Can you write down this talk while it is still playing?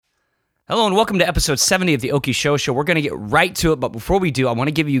Hello and welcome to episode 70 of the Okie Show. We're going to get right to it, but before we do, I want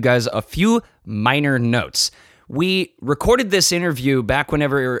to give you guys a few minor notes. We recorded this interview back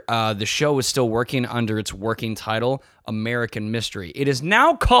whenever the show was still working under its working title, American Mystery. It is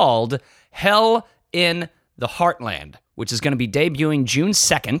now called Hell in the Heartland, which is going to be debuting June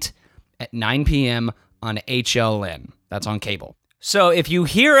 2nd at 9 p.m. on HLN. That's on cable. So if you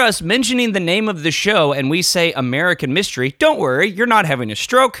hear us mentioning the name of the show and we say American Mystery, don't worry, you're not having a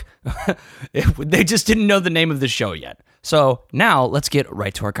stroke. They just didn't know the name of the show yet. So now let's get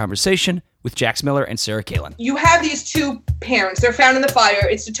right to our conversation with Jax Miller and Sarah Kalin. You have these two parents. They're found in the fire.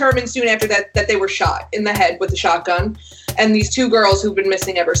 It's determined soon after that they were shot in the head with a shotgun. And these two girls who've been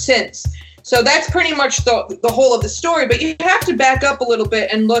missing ever since. So that's pretty much the whole of the story, but you have to back up a little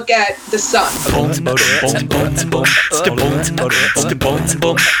bit and look at the son. Hello and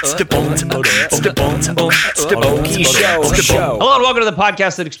welcome to the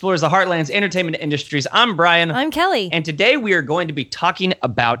podcast that explores the Heartland's entertainment industries. I'm Brian. I'm Kelly. And today we are going to be talking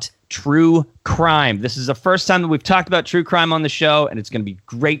about true crime. This is the first time that we've talked about true crime on the show, and it's going to be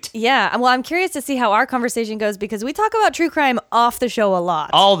great. Yeah, well, I'm curious to see how our conversation goes because we talk about true crime off the show a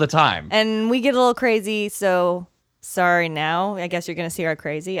lot. All the time. And we get a little crazy, so sorry now. I guess you're going to see our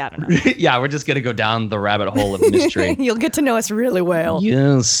crazy. I don't know. Yeah, we're just going to go down the rabbit hole of mystery. You'll get to know us really well.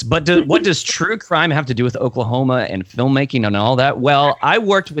 Yes, but what does true crime have to do with Oklahoma and filmmaking and all that? Well, I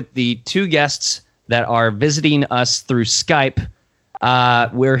worked with the two guests that are visiting us through Skype.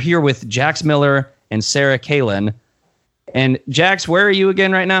 We're here with Jax Miller and Sarah Kalin. And Jax, where are you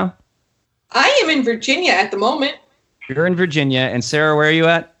again right now? I am in Virginia at the moment. You're in Virginia. And Sarah, where are you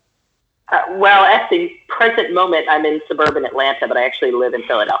at? Well, at the present moment, I'm in suburban Atlanta, but I actually live in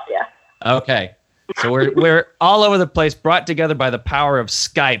Philadelphia. Okay. So we're all over the place, brought together by the power of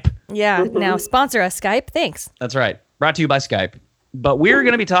Skype. Yeah, now sponsor us, Skype. Thanks. That's right. Brought to you by Skype. But we're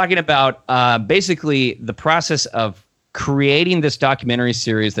going to be talking about basically the process of creating this documentary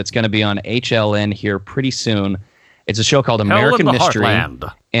series that's going to be on HLN here pretty soon. It's a show called American Mystery. Heartland.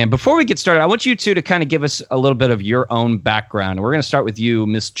 And before we get started, I want you two to kind of give us a little bit of your own background. We're going to start with you,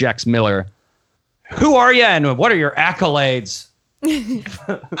 Miss Jax Miller. Who are you and what are your accolades?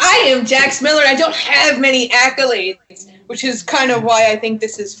 I am Jax Miller. I don't have many accolades, which is kind of why I think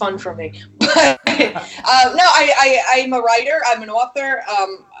this is fun for me. But I'm a writer. I'm an author.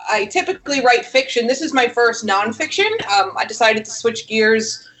 I typically write fiction. This is my first nonfiction. I decided to switch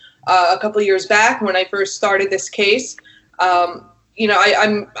gears a couple of years back when I first started this case. I'm an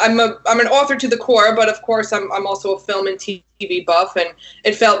author to the core, but of course I'm also a film and TV buff, and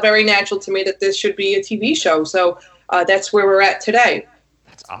it felt very natural to me that this should be a TV show. So that's where we're at today.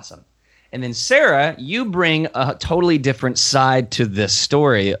 That's awesome. And then Sarah, you bring a totally different side to this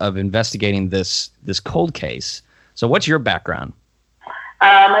story of investigating this cold case. So what's your background?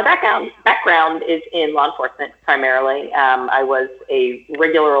 My background is in law enforcement primarily. I was a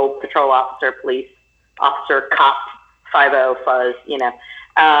regular old patrol officer, police officer, cop, 5-0 fuzz,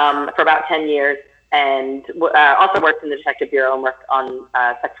 for about 10 years, and also worked in the detective bureau and worked on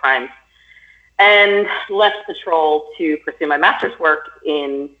sex crimes, and left patrol to pursue my master's work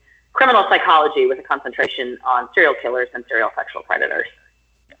in criminal psychology with a concentration on serial killers and serial sexual predators.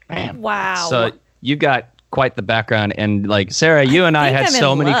 Man. Wow. So you've got quite the background, and like Sarah, you and I had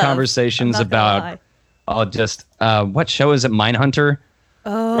so many conversations about what show is it, Mindhunter?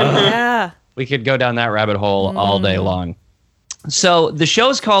 Oh yeah, we could go down that rabbit hole all day long. So the show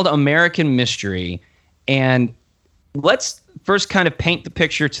is called American Mystery, and let's first kind of paint the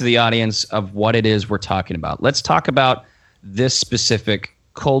picture to the audience of what it is we're talking about. Let's talk about this specific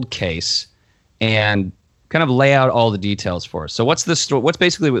cold case and kind of lay out all the details for us. So what's the story?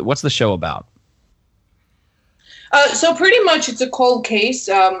 What's the show about? So pretty much it's a cold case.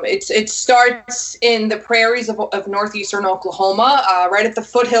 It starts in the prairies of northeastern Oklahoma, right at the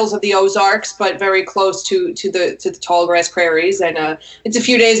foothills of the Ozarks, but very close to the tall grass prairies. And it's a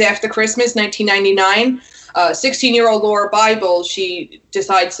few days after Christmas, 1999. 16-year-old Laura Bible, she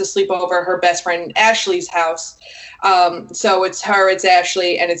decides to sleep over her best friend Ashley's house. So it's her, it's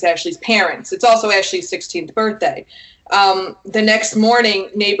Ashley, and it's Ashley's parents. It's also Ashley's 16th birthday. The next morning,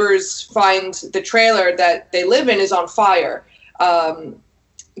 neighbors find the trailer that they live in is on fire.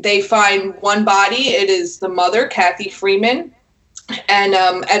 They find one body. It is the mother, Kathy Freeman. And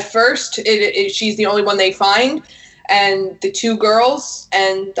at first, she's the only one they find. And the two girls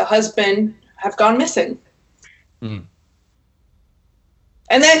and the husband have gone missing. Mm.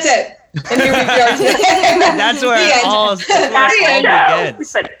 And that's it. And here we are today. That's where it all begins. We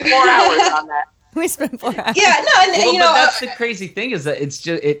spent 4 hours on that. We spent 4 hours. Yeah, no, and Well, you but know, that's the crazy thing is that it's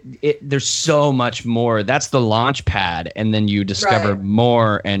just there's so much more. That's the launch pad, and then you discover Right.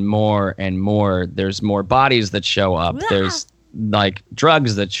 more and more and more. There's more bodies that show up. Ah. There's like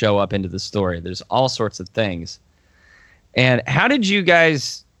drugs that show up into the story. There's all sorts of things. And how did you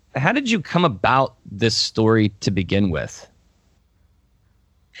come about this story to begin with?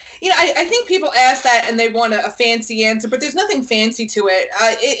 you know, I think people ask that and they want a fancy answer, but there's nothing fancy to it.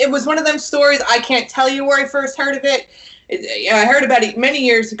 It was one of them stories. I can't tell you where I first heard of it. I heard about it many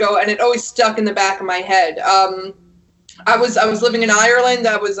years ago, and it always stuck in the back of my head. I was living in Ireland.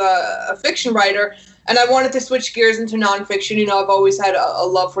 I was a fiction writer, and I wanted to switch gears into nonfiction. You know, I've always had a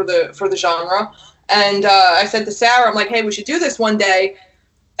love for the genre. And I said to Sarah, I'm like, hey, we should do this one day.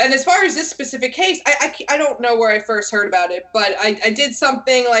 And as far as this specific case, I don't know where I first heard about it, but I did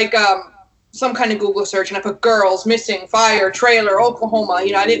something like some kind of Google search, and I put girls, missing, fire, trailer, Oklahoma.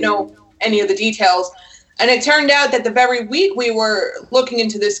 You know, I didn't know any of the details. And it turned out that the very week we were looking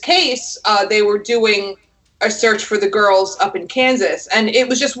into this case, they were doing a search for the girls up in Kansas. And it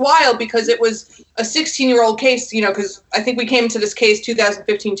was just wild because it was a 16-year-old case, you know, because I think we came to this case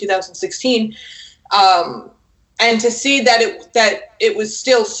 2015, 2016. And to see that it was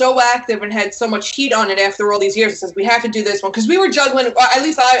still so active and had so much heat on it after all these years, it says we have to do this one because we were juggling. At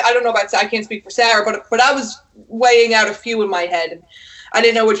least I don't know about, I can't speak for Sarah, but I was weighing out a few in my head. And I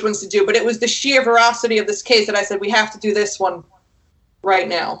didn't know which ones to do, but it was the sheer veracity of this case that I said we have to do this one right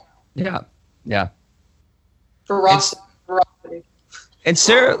now. Yeah. Veracity. And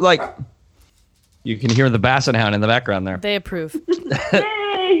Sarah, like, you can hear the basset hound in the background there. They approve.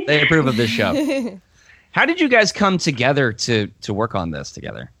 Yay! They approve of this show. How did you guys come together to work on this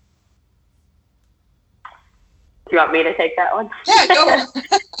together? Do you want me to take that one? Yeah,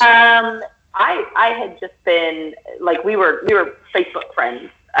 go. I had just been like we were Facebook friends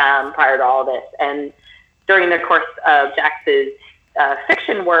prior to all this, and during the course of Jax's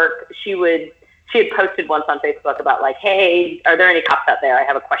fiction work, she had posted once on Facebook about like, hey, are there any cops out there? I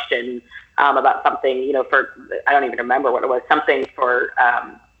have a question about something, you know, for I don't even remember what it was, something for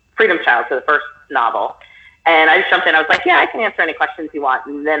Freedom Child, for the first novel. And I just jumped in. I was like, yeah, I can answer any questions you want.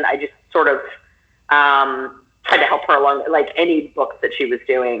 And then I just sort of tried to help her along, like any books that she was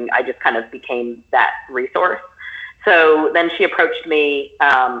doing. I just kind of became that resource. So then she approached me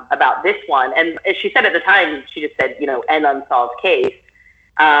about this one. And as she said at the time, she just said, you know, an unsolved case.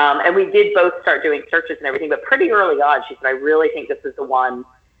 And we did both start doing searches and everything. But pretty early on, she said, I really think this is the one.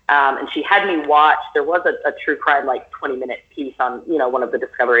 And she had me watch, there was a true crime, like 20-minute piece on, you know, one of the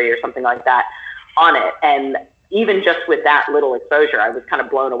Discovery or something like that on it. And even just with that little exposure, I was kind of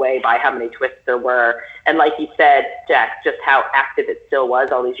blown away by how many twists there were. And like you said, Jax, just how active it still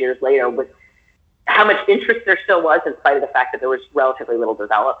was all these years later, with how much interest there still was in spite of the fact that there was relatively little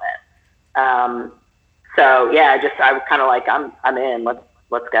development. So yeah, I was kind of like, I'm in,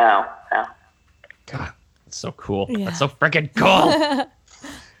 let's go. So. God, that's so cool. Yeah. That's so freaking cool.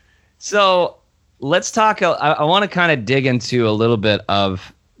 So let's talk. I want to kind of dig into a little bit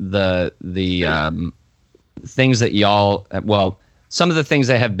of the things that y'all, well, some of the things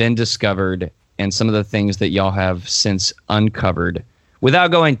that have been discovered and some of the things that y'all have since uncovered,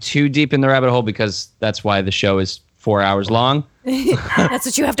 without going too deep in the rabbit hole, because that's why the show is 4 hours long. That's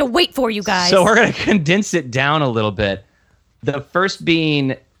what you have to wait for, you guys. So we're going to condense it down a little bit. The first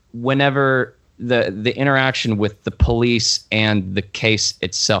being whenever the interaction with the police and the case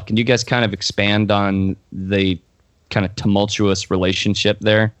itself. Can you guys kind of expand on the kind of tumultuous relationship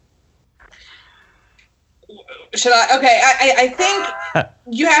there? Should I? Okay, I think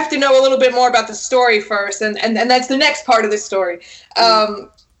you have to know a little bit more about the story first, and that's the next part of the story,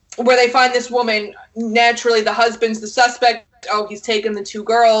 where they find this woman. Naturally, the husband's the suspect. Oh, he's taken the two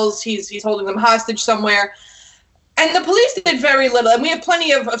girls. He's holding them hostage somewhere. And the police did very little, and we have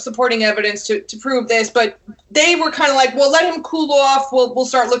plenty of supporting evidence to prove this, but they were kind of like, well, let him cool off. We'll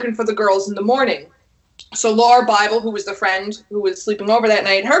start looking for the girls in the morning. So Laura Bible, who was the friend who was sleeping over that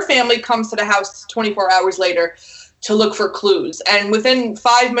night, her family comes to the house 24 hours later to look for clues. And within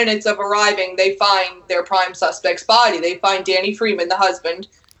 5 minutes of arriving, they find their prime suspect's body. They find Danny Freeman, the husband,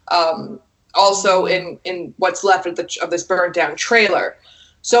 also in what's left of this burned down trailer.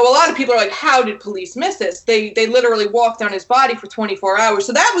 So a lot of people are like, how did police miss this? They literally walked on his body for 24 hours.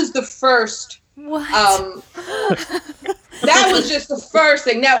 So that was the first. What? That was just the first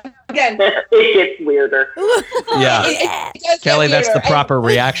thing. Now, again, it gets weirder. Yeah. it does get Kelly, that's the weirder. proper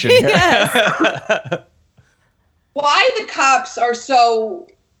reaction. Why the cops are so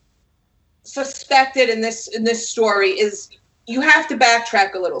suspected in this story is you have to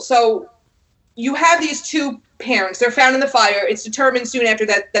backtrack a little. So you have these two parents. They're found in the fire. It's determined soon after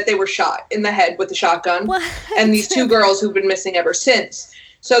that they were shot in the head with the shotgun. What? And these two girls who've been missing ever since.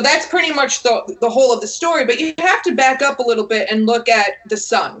 So that's pretty much the whole of the story. But you have to back up a little bit and look at the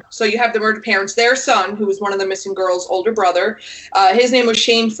son. So you have the murdered parents. Their son, who was one of the missing girls' older brother, his name was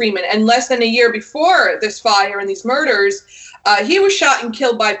Shane Freeman. And less than a year before this fire and these murders, he was shot and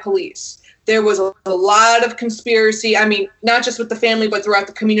killed by police. There was a lot of conspiracy. I mean, not just with the family, but throughout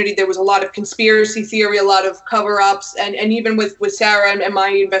the community, there was a lot of conspiracy theory, a lot of cover-ups, and even with Sarah and my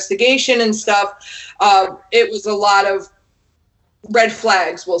investigation and stuff, it was a lot of red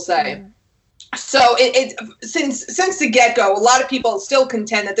flags, we'll say. So since the get-go, a lot of people still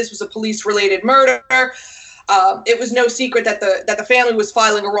contend that this was a police-related murder. It was no secret that the family was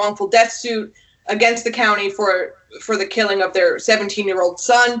filing a wrongful death suit against the county for the killing of their 17-year-old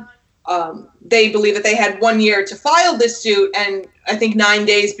son. They believe that they had 1 year to file this suit, and I think 9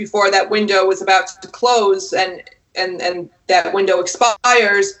 days before that window was about to close and that window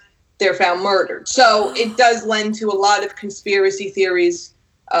expires, they're found murdered. So it does lend to a lot of conspiracy theories,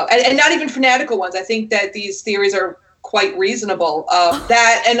 and not even fanatical ones. I think that these theories are quite reasonable.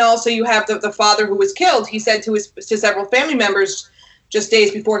 That, and also you have the father who was killed. He said to several family members just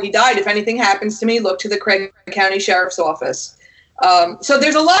days before he died, if anything happens to me, look to the Craig County Sheriff's Office. So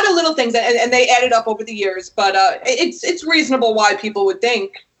there's a lot of little things, and they added up over the years, but it's reasonable why people would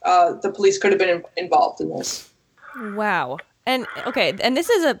think the police could have been involved in this. Wow. And okay, and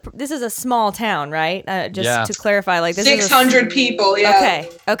this is a small town, right? Just to clarify, like this 600 is people. Yeah.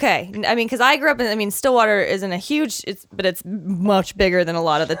 Okay. I mean, because I grew up in. Stillwater isn't a huge, but it's much bigger than a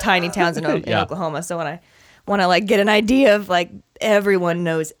lot of the tiny towns in Oklahoma. So when I want to like get an idea of like everyone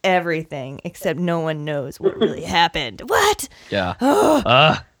knows everything except no one knows what really happened. What?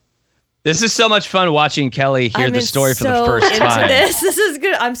 Yeah. This is so much fun watching Kelly hear the story for the first time. This is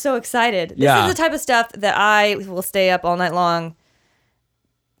good. I'm so excited. This is the type of stuff that I will stay up all night long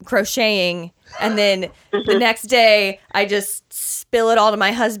crocheting, and then the next day I just spill it all to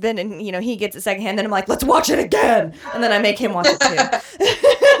my husband, and he gets it secondhand. Then I'm like, let's watch it again, and then I make him watch it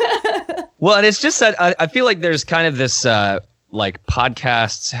too. Well, and it's just that I feel like there's kind of this like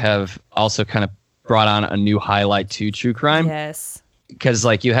podcasts have also kind of brought on a new highlight to true crime. Yes. Because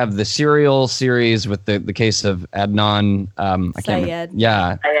like you have the Serial series with the case of Adnan, I can't remember.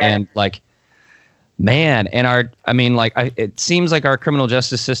 Yeah, and like, man, and it seems like our criminal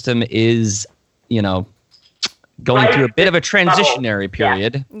justice system is, going through a bit of a transitionary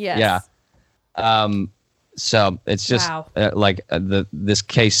period. Yeah. So it's just this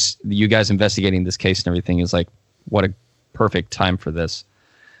case, you guys investigating this case and everything is like, what a perfect time for this.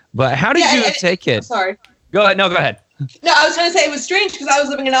 But how did you take it? Sorry. Go ahead. No, go ahead. No, I was going to say it was strange because I was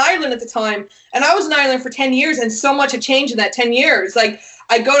living in Ireland at the time, and I was in Ireland for 10 years, and so much had changed in that 10 years. Like,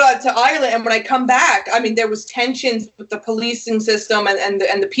 I go to Ireland, and when I come back, I mean, there was tensions with the policing system and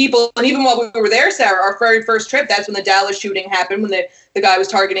the people. And even while we were there, Sarah, our very first trip, that's when the Dallas shooting happened, when the guy was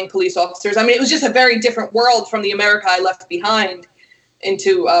targeting police officers. I mean, it was just a very different world from the America I left behind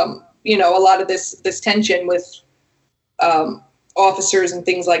into, a lot of this tension with officers and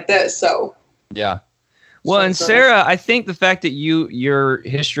things like this. So, yeah. Well, and Sarah, I think the fact that your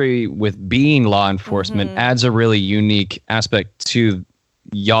history with being law enforcement adds a really unique aspect to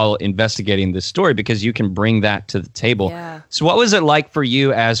y'all investigating this story, because you can bring that to the table. Yeah. So what was it like for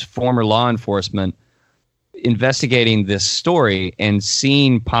you as former law enforcement investigating this story and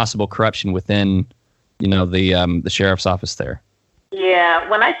seeing possible corruption within, the sheriff's office there? Yeah,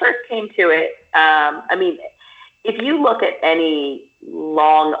 when I first came to it, if you look at any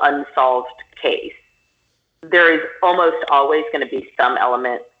long unsolved case, there is almost always going to be some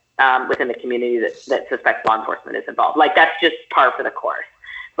element within the community that suspects law enforcement is involved. Like, that's just par for the course.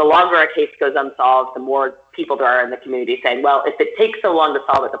 The longer a case goes unsolved, the more people there are in the community saying, well, if it takes so long to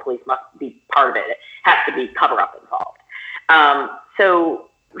solve it, the police must be part of it. It has to be cover-up involved. So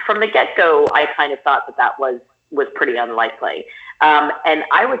from the get-go, I kind of thought that was pretty unlikely. And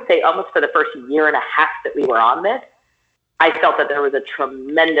I would say almost for the first year and a half that we were on this, I felt that there was a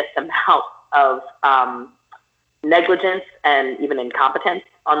tremendous amount of negligence and even incompetence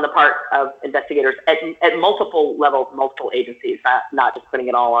on the part of investigators at multiple levels, multiple agencies, not just putting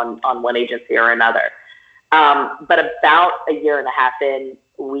it all on one agency or another. But about a year and a half in,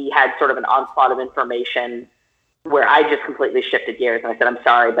 we had sort of an onslaught of information where I just completely shifted gears and I said, I'm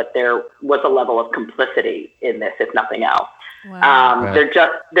sorry, but there was a level of complicity in this, if nothing else. Wow.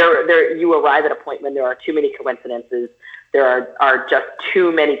 Right. You arrive at a point when there are too many coincidences. There are just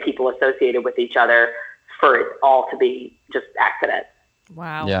too many people associated with each other for it all to be just accident.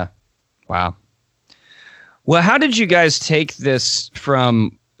 Wow. Yeah. Wow. Well, how did you guys take this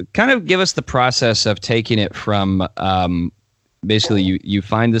from kind of give us the process of taking it from basically you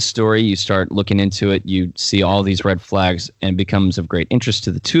find this story, you start looking into it, you see all these red flags, and it becomes of great interest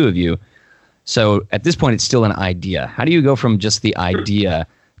to the two of you. So at this point, it's still an idea. How do you go from just the idea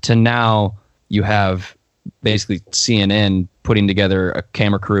to now you have basically CNN putting together a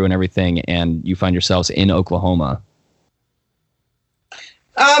camera crew and everything, and you find yourselves in Oklahoma?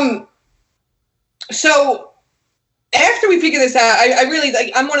 So after we figured this out, I really,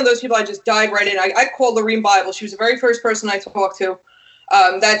 like, I'm one of those people, I just dive right in. I called Lorene Bible. She was the very first person I talked to.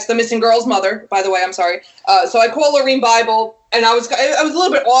 That's the missing girl's mother, by the way. I'm sorry. So I called Lorene Bible, and I was a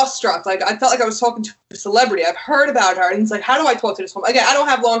little bit awestruck. Like, I felt like I was talking to a celebrity. I've heard about her, and it's like, how do I talk to this woman? Again, I don't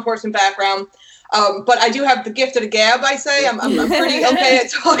have law enforcement background, but I do have the gift of the gab. I say I'm pretty okay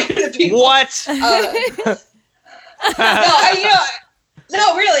at talking to people. What?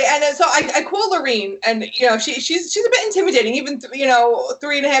 No, really. And so I called Lorene, and she's a bit intimidating. Even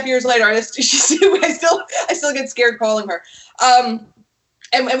 3.5 years later, I still get scared calling her.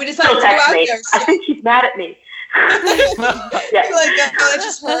 And we decided to go out there. I think she's mad at me. Yeah. Like, that's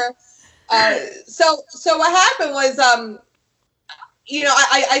just her. So what happened was, I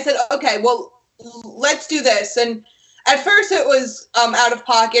said, okay, well, let's do this. And at first it was out of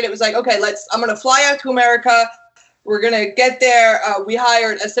pocket. It was like, okay, I'm going to fly out to America. We're going to get there. We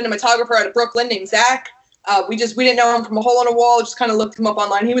hired a cinematographer out of Brooklyn named Zach. We didn't know him from a hole in a wall. Just kind of looked him up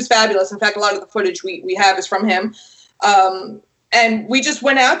online. He was fabulous. In fact, a lot of the footage we have is from him. And we just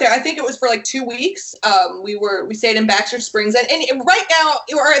went out there. I think it was for like 2 weeks. We stayed in Baxter Springs. And right now,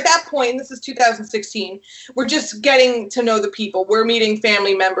 or at that point, this is 2016, we're just getting to know the people. We're meeting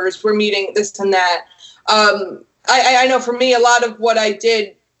family members. We're meeting this and that. I know for me, a lot of what I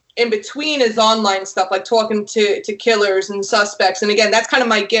did in between is online stuff, like talking to killers and suspects. And again, that's kind of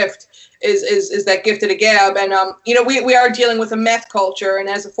my gift, is that gift of the gab. And we are dealing with a meth culture, and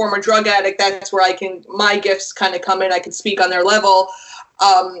as a former drug addict, that's where my gifts kind of come in. I can speak on their level.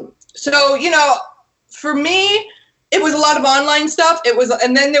 So for me, it was a lot of online stuff.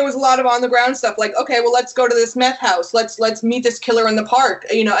 And then there was a lot of on the ground stuff, like, okay, well, let's go to this meth house. Let's meet this killer in the park.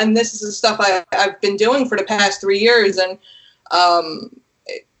 And this is the stuff I've been doing for the past 3 years. And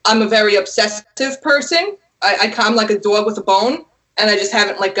I'm a very obsessive person. I'm like a dog with a bone, and I just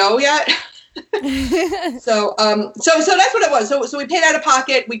haven't let go yet. So that's what it was. So we paid out of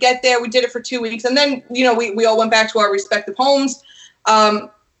pocket. We get there. We did it for 2 weeks, and then we all went back to our respective homes.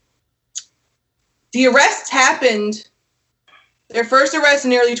 The arrests happened. Their first arrest in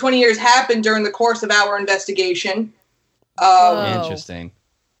nearly 20 years happened during the course of our investigation. Interesting.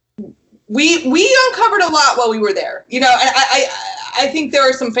 We uncovered a lot while we were there. I think there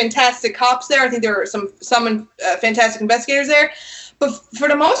are some fantastic cops there. I think there are some fantastic investigators there. But for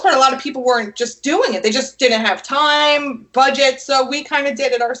the most part, a lot of people weren't just doing it. They just didn't have time, budget. So we kind of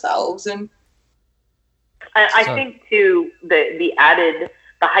did it ourselves. And I think too, the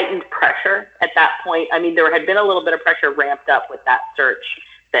heightened pressure at that point. I mean, there had been a little bit of pressure ramped up with that search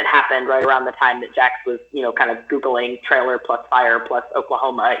that happened right around the time that Jax was, kind of Googling trailer plus fire plus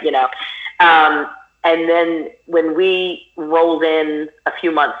Oklahoma, and then when we rolled in a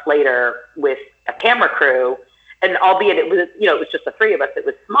few months later with a camera crew, and albeit it was, it was just the three of us, it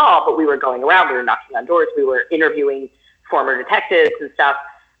was small, but we were going around, we were knocking on doors, we were interviewing former detectives and stuff.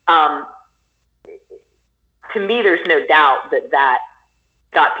 To me, there's no doubt that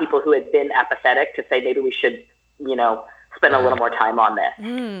got people who had been apathetic to say, maybe we should, spend a little more time on this.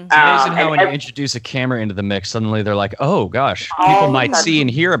 It's amazing how when you introduce a camera into the mix, suddenly they're like, oh gosh, people might see and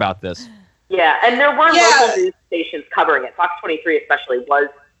hear about this. Yeah, and there were local news stations covering it. Fox 23 especially was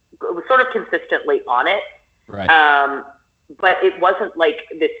sort of consistently on it. Right. But it wasn't like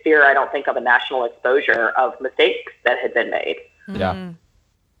this fear, I don't think, of a national exposure of mistakes that had been made. Yeah.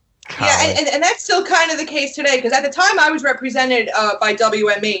 Yeah, and that's still kind of the case today, because at the time I was represented by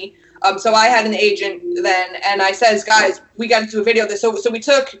WME. So I had an agent then, and I says, guys, we got to do a video of this. So we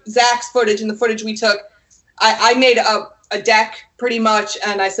took Zach's footage, and the footage we took, I made a deck pretty much,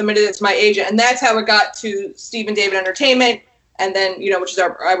 and I submitted it to my agent, and that's how it got to Stephen David Entertainment, and then, which is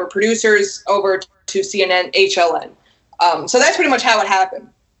our producers, over to CNN HLN. So that's pretty much how it happened.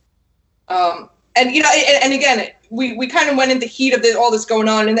 And again, we kind of went into the heat of all this going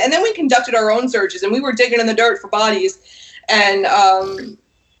on, and then we conducted our own searches, and we were digging in the dirt for bodies, and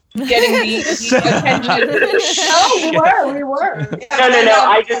getting the attention. Oh, we were. Yeah, no.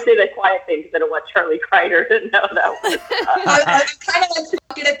 I just did a quiet thing because I don't want Charlie Kreider to know that was. I kind of like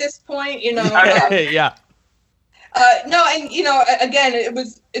it at this point, Okay, yeah. No, and again,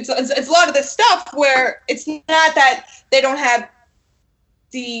 it's a lot of this stuff where it's not that they don't have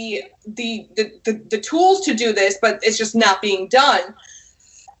the tools to do this, but it's just not being done.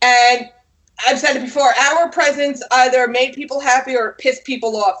 And I've said it before, our presence either made people happy or pissed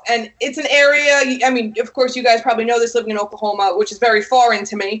people off. And it's an area, I mean, of course, you guys probably know this living in Oklahoma, which is very foreign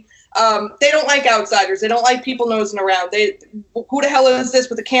to me. They don't like outsiders. They don't like people nosing around. Who the hell is this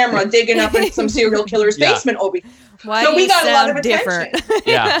with a camera digging up in some serial killer's basement, Obi? Why so do we you got a lot of sound attention. different?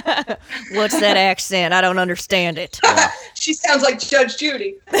 Yeah. What's that accent? I don't understand it. She sounds like Judge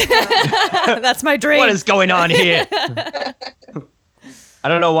Judy. That's my dream. What is going on here? I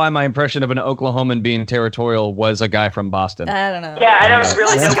don't know why my impression of an Oklahoman being territorial was a guy from Boston. I don't know. Yeah, I don't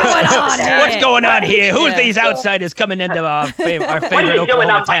really know What's going on here? What's going on here? Who's Yeah. these outsiders coming into our favorite What are you doing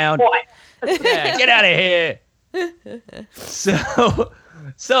Oklahoma on my town? point? Yeah, get out of here.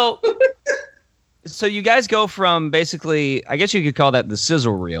 So you guys go from basically, I guess you could call that the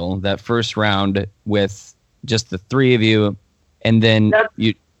sizzle reel, that first round with just the three of you, and then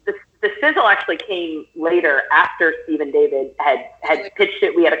you. The sizzle actually came later after Stephen David had pitched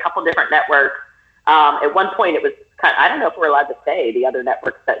it. We had a couple different networks. At one point, it was kind of, I don't know if we're allowed to say the other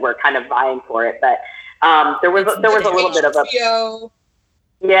networks that were kind of vying for it, but there was a little bit of a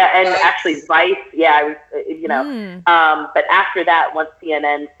and actually Vice. Yeah, I was but after that, once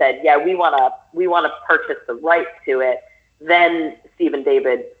CNN said, yeah, we want to purchase the rights to it, then Stephen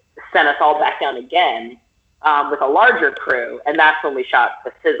David sent us all back down again. With a larger crew, and that's when we shot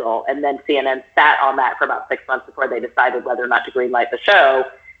The Sizzle, and then CNN sat on that for about 6 months before they decided whether or not to greenlight the show,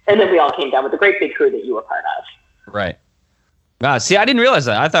 and then we all came down with the great big crew that you were part of. Right. See, I didn't realize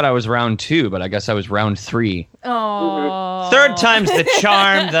that. I thought I was round 2, but I guess I was round 3. Oh. Third time's the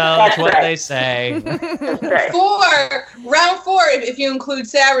charm, though. That's what they say. That's right. Round 4, if you include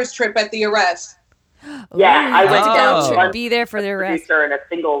Sarah's trip at the arrest. Yeah, I went down to one be there for the arrest. producer and a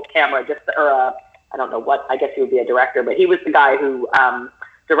single camera, I don't know what, I guess he would be a director, but he was the guy who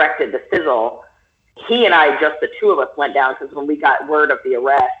directed The Sizzle. He and I, just the two of us, went down because when we got word of the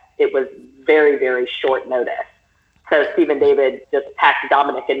arrest, it was very, very short notice. So Stephen David just packed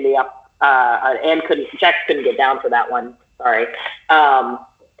Dominic and me up, and Jax couldn't get down for that one, sorry.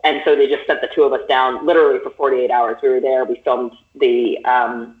 And so they just sent the two of us down literally for 48 hours. We were there, we filmed the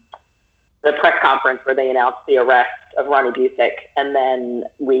press conference where they announced the arrest of Ronnie Busick, and then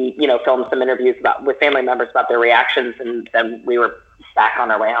we, filmed some interviews with family members about their reactions, and then we were back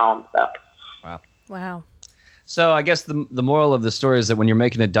on our way home. So, Wow. So I guess the moral of the story is that when you're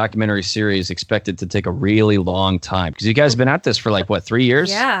making a documentary series, expect it to take a really long time, because you guys have been at this for 3 years?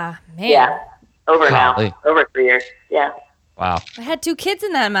 Yeah, man. yeah, over Golly. now, over 3 years. Yeah. Wow. I had 2 kids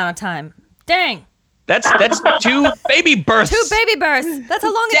in that amount of time. Dang. That's 2 baby births. 2 baby births. That's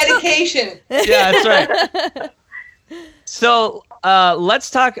how long it took. Dedication. Yeah, that's right. So let's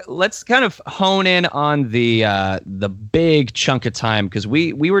kind of hone in on the big chunk of time, because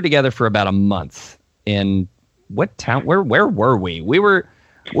we were together for about a month. In what town? Where were we? We were.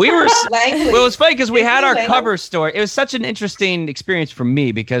 Well, it was funny because we had our cover story. It was such an interesting experience for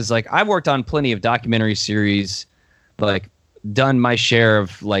me because I've worked on plenty of documentary series, done my share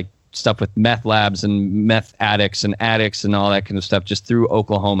of stuff with meth labs and meth addicts and all that kind of stuff just through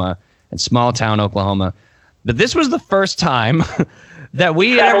Oklahoma and small town Oklahoma. But this was the first time that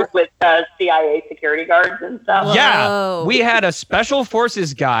we traveled with CIA security guards and stuff. Yeah, Whoa. we had a special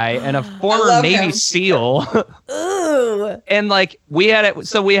forces guy and a former Navy him. SEAL. Ooh. And we had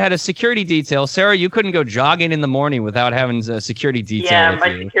a security detail. Sarah, you couldn't go jogging in the morning without having a security detail. Yeah, with my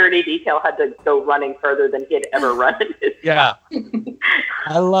you. security detail had to go running further than he had ever run. Yeah.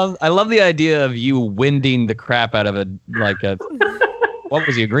 I love the idea of you winding the crap out of a what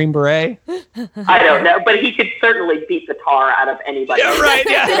was he, a Green Beret? I don't know, but he could certainly beat the tar out of anybody. Yeah, right,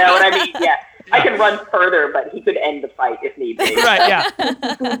 yeah. You know what I mean? Yeah. I can run further, but he could end the fight if need be. Right,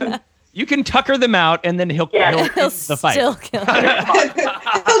 yeah. You can tucker them out, and then he'll end the fight. Still kill you.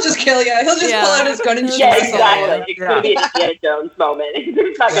 He'll just kill you. He'll just pull out his gun and shoot Yeah, us all. exactly. It's going to be an Indiana Jones moment.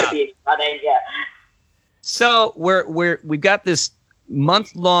 There's not going to be any running. Yeah. So we've got this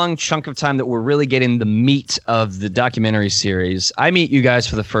month-long chunk of time that we're really getting the meat of the documentary series. I meet you guys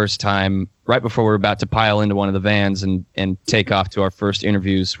for the first time right before we're about to pile into one of the vans and take off to our first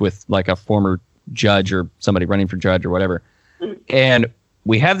interviews with a former judge or somebody running for judge or whatever. And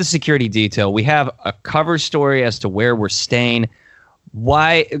we have the security detail. We have a cover story as to where we're staying.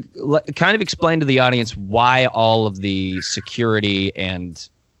 Why? Kind of explain to the audience why all of the security and,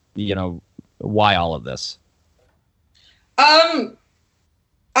 why all of this.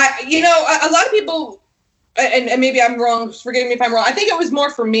 A lot of people, and maybe I'm wrong, forgive me if I'm wrong, I think it was more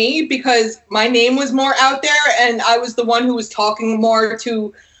for me because my name was more out there and I was the one who was talking more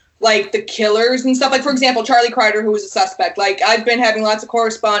to the killers and stuff. For example, Charlie Kreider, who was a suspect. I've been having lots of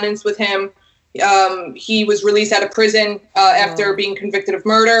correspondence with him He was released out of prison after being convicted of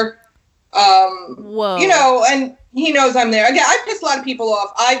murder. Whoa. You know, and he knows I'm there. Again, I've pissed a lot of people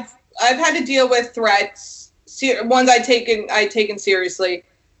off. I've had to deal with threats, ones I've taken seriously,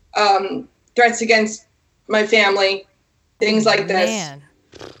 threats against my family, things like this. Man.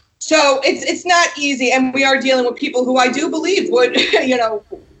 So it's not easy, and we are dealing with people who I do believe would, you know,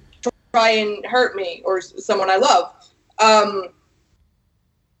 try and hurt me or someone I love.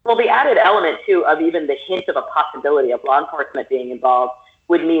 Well, the added element, too, of even the hint of a possibility of law enforcement being involved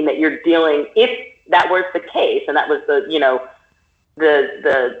would mean that you're dealing, if that was the case, and that was the, you know,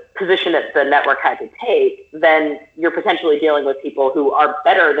 the position that the network had to take, then you're potentially dealing with people who are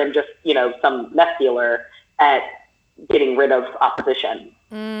better than just, you know, some meth dealer at getting rid of opposition.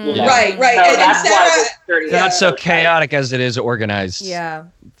 You know? Right. So And that's Sarah, why it's dirty. Not so chaotic as it is organized. Yeah.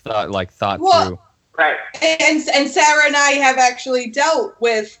 Thought Well, through. Right. And Sarah and I have actually dealt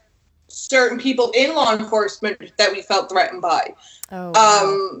with certain people in law enforcement that we felt threatened by. Oh,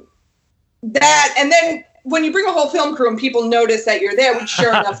 wow. That, and then when you bring a whole film crew and people notice that you're there, which sure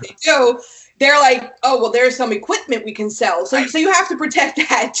enough they do, they're like, oh, well, there's some equipment we can sell. So you have to protect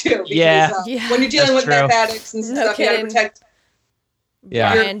that too. Because, Yeah. when you're dealing That's with true. meth addicts and No stuff, you got to kidding. protect.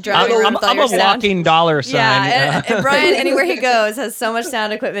 Yeah. Brian driving around with all I'm your a sound. walking dollar sign. Yeah, and Brian, anywhere he goes, has so much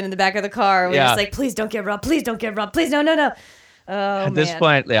sound equipment in the back of the car. We're Yeah. just like, please don't get robbed. Please don't get robbed. Please, no. Oh, At this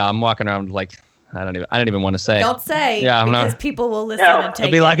point, yeah, I'm walking around like I don't even want to say. Don't say. Yeah, I'm not- because people will listen No. and take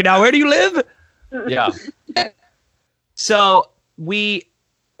I'll be it. like, now where do you live? Yeah. So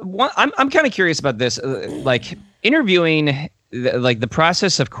I'm kind of curious about this, like interviewing, like the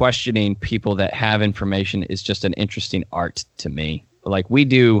process of questioning people that have information is just an interesting art to me. Like we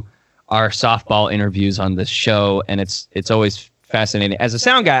do our softball interviews on this show, and it's always fascinating. As a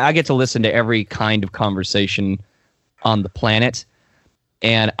sound guy, I get to listen to every kind of conversation on the planet,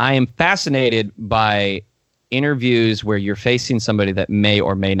 and I am fascinated by interviews where you're facing somebody that may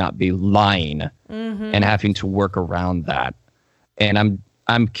or may not be lying and having to work around that. And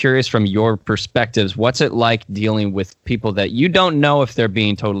I'm curious from your perspectives, what's it like dealing with people that you don't know if they're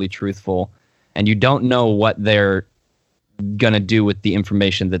being totally truthful and you don't know what they're going to do with the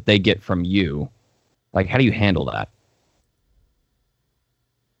information that they get from you? Like, how do you handle that?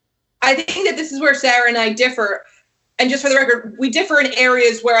 I think that this is where Sarah and I differ. And just for the record, we differ in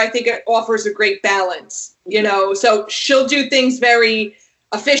areas where I think it offers a great balance, you know. So she'll do things very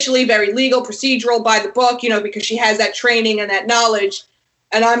officially, very legal, procedural, by the book, you know, because she has that training and that knowledge.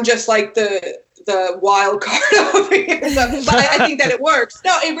 And I'm just like the wild card over here. So, but I think that it works.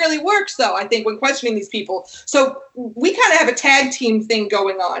 No, it really works, though, I think, when questioning these people. So we kind of have a tag team thing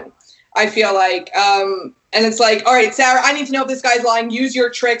going on, I feel like. And it's like, all right, Sarah, I need to know if this guy's lying. Use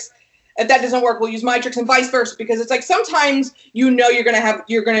your tricks. If that doesn't work, we'll use my tricks, and vice versa. Because it's like sometimes you know you're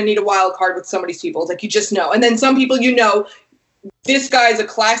gonna need a wild card with some of these people. It's like you just know. And then some people, you know, this guy's a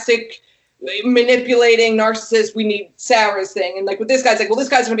classic manipulating narcissist. We need Sarah's thing. And like with this guy's like, well, this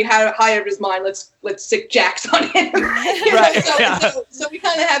guy's gonna be high out of his mind. Let's sick jacks on him. Right, So we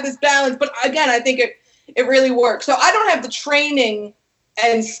kind of have this balance. But again, I think it really works. So I don't have the training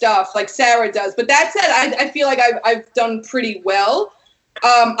and stuff like Sarah does. But that said, I feel like I've done pretty well.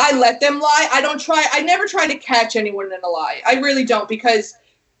 I let them lie. I never try to catch anyone in a lie. I really don't, because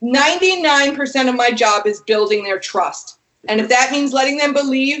 99% of my job is building their trust. And if that means letting them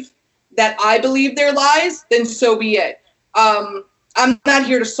believe that I believe their lies, then so be it. I'm not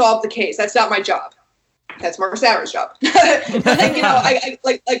here to solve the case. That's not my job. That's more Sarah's job. Like, you know,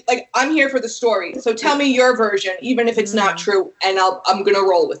 like I'm here for the story. So tell me your version, even if it's not true, and I'm gonna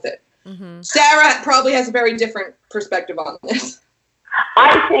roll with it. Mm-hmm. Sarah probably has a very different perspective on this.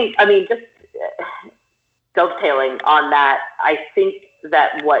 I think, I mean, just dovetailing on that, I think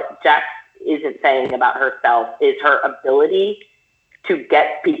that what Jax isn't saying about herself is her ability to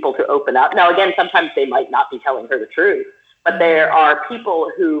get people to open up. Now, again, sometimes they might not be telling her the truth, but there are people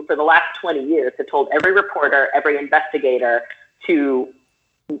who, for the last 20 years, have told every reporter, every investigator to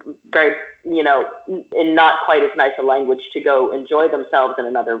very, you know, in not quite as nice a language, to go enjoy themselves in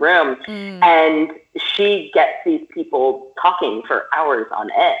another room. And she gets these people talking for hours on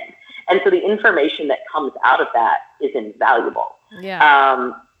end. And so the information that comes out of that is invaluable.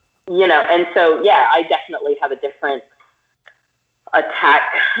 Yeah. You know, and so, yeah, I definitely have a different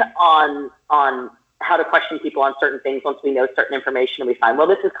attack on how to question people on certain things once we know certain information and we find, well,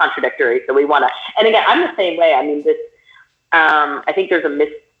 this is contradictory, so we want to, and again, I'm the same way. I mean, this, I think there's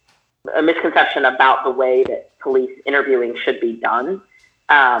a misconception about the way that police interviewing should be done.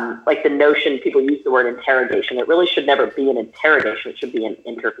 Like the notion, people use the word interrogation. It really should never be an interrogation. It should be an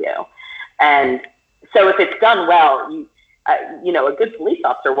interview. And so if it's done well, a good police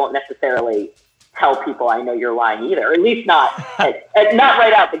officer won't necessarily tell people, I know you're lying either, or at least not not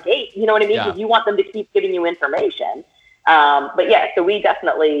right out the gate. You know what I mean? Because you want them to keep giving you information. But yeah, so we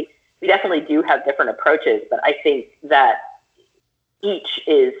definitely do have different approaches, but I think that each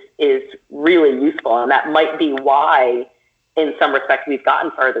is really useful, and that might be why in some respects we've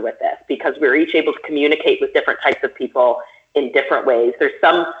gotten further with this, because we're each able to communicate with different types of people in different ways. There's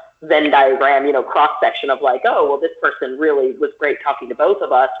some Venn diagram, cross section of like, oh, well, this person really was great talking to both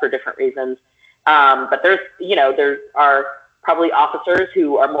of us for different reasons. But there are probably officers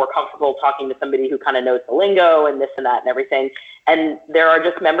who are more comfortable talking to somebody who kind of knows the lingo and this and that and everything. And there are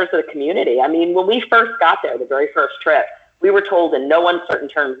just members of the community. I mean, when we first got there, the very first trip, we were told in no uncertain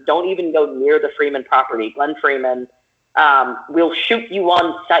terms, don't even go near the Freeman property. Glenn Freeman will shoot you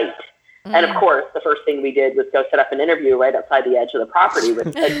on sight. And of course, the first thing we did was go set up an interview right outside the edge of the property with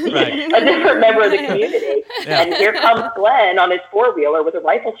a different member of the community. Yeah. And here comes Glenn on his four-wheeler with a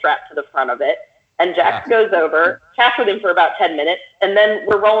rifle strapped to the front of it. And Jax goes over, chats with him for about 10 minutes, and then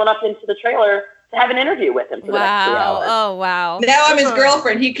we're rolling up into the trailer to have an interview with him for the next 3 hours. Oh, wow. Now I'm his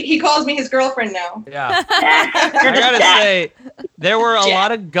girlfriend. He calls me his girlfriend now. Yeah. I gotta say, there were a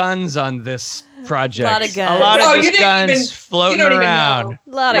lot of guns on this project. A lot of guns. A lot of guns floating around.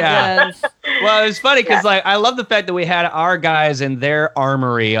 A lot of guns. Well, it was funny because I love the fact that we had our guys in their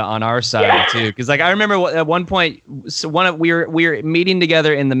armory on our side too. Because I remember at one point, we were meeting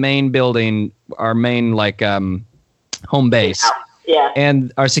together in the main building, our main home base. Yeah.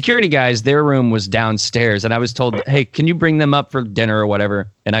 And our security guys, their room was downstairs, and I was told, "Hey, can you bring them up for dinner or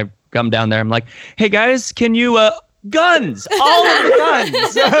whatever?" And I come down there, I'm like, "Hey guys, can you guns, all of the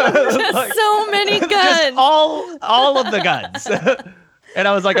guns, so many guns, just all of the guns." And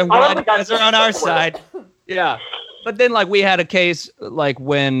I was like, "I'm glad you guys are on our side." Yeah. But then we had a case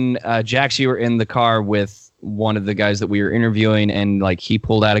when Jax, you were in the car with one of the guys that we were interviewing, and he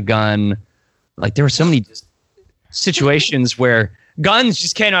pulled out a gun. There were so many situations where guns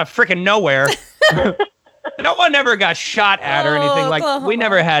just came out of freaking nowhere. No one ever got shot at or anything. We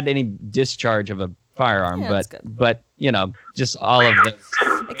never had any discharge of a firearm, but just all of this.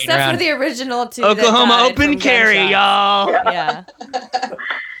 Except for the original two. Oklahoma open carry, y'all. Yeah.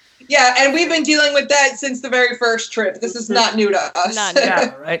 Yeah, and we've been dealing with that since the very first trip. This is not new to us. Not new.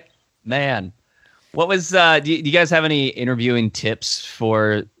 Yeah, right? Man. What was, do you guys have any interviewing tips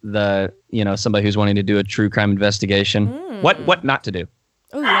for the, somebody who's wanting to do a true crime investigation? What not to do?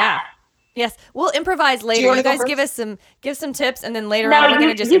 Oh, yeah. Yes. We'll improvise later. You guys give some tips, and then later on we're going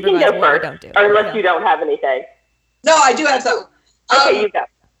to just improvise what we don't do. Unless you don't have anything. No, I do have some. Okay, you go.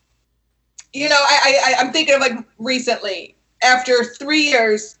 I'm thinking of recently, after 3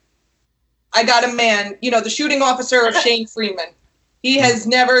 years, I got a man, the shooting officer of Shane Freeman. He has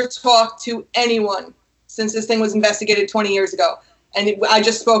never talked to anyone since this thing was investigated 20 years ago. And I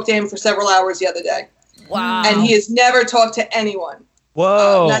just spoke to him for several hours the other day. Wow. And he has never talked to anyone.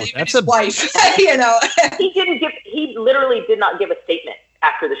 Whoa. Not even his wife. He literally did not give a statement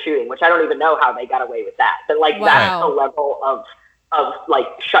after the shooting, which I don't even know how they got away with that. But that's the level of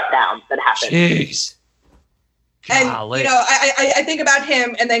shutdown that happened. Jeez. And, I think about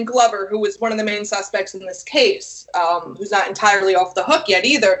him and then Glover, who was one of the main suspects in this case, who's not entirely off the hook yet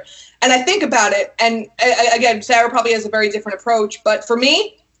either. And I think about it, and again, Sarah probably has a very different approach, but for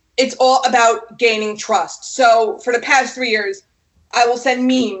me, it's all about gaining trust. So for the past 3 years, I will send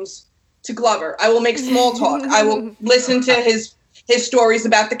memes to Glover. I will make small talk. I will listen to his stories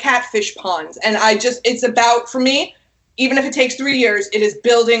about the catfish ponds. And it's about, for me, even if it takes 3 years, it is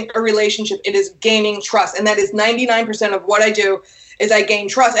building a relationship. It is gaining trust. And that is 99% of what I do is I gain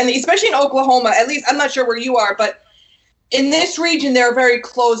trust. And especially in Oklahoma, at least, I'm not sure where you are, but in this region, they're very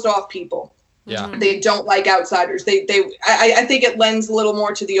closed off people. Yeah. They don't like outsiders. I think it lends a little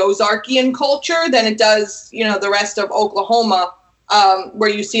more to the Ozarkian culture than it does, the rest of Oklahoma, where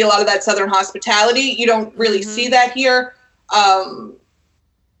you see a lot of that Southern hospitality. You don't really see that here.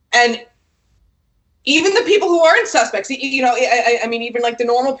 And even the people who aren't suspects, I mean, even the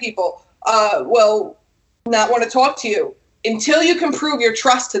normal people will not want to talk to you until you can prove your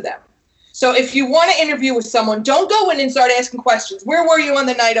trust to them. So if you want to interview with someone, don't go in and start asking questions. Where were you on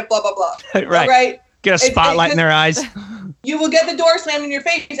the night of blah, blah, blah? Right. Right? Get a spotlight in their eyes. You will get the door slammed in your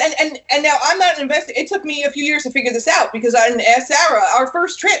face. And now I'm not an investigator. It took me a few years to figure this out because I asked Sarah, our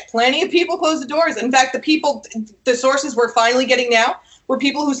first trip, plenty of people closed the doors. In fact, the sources we're finally getting now were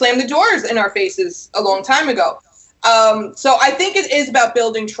people who slammed the doors in our faces a long time ago. So I think it is about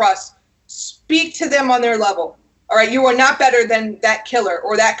building trust. Speak to them on their level. All right, you are not better than that killer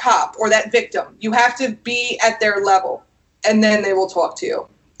or that cop or that victim. You have to be at their level, and then they will talk to you.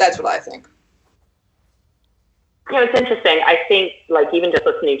 That's what I think. It's interesting. I think, like, even just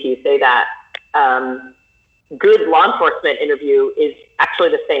listening to you say that, good law enforcement interview is actually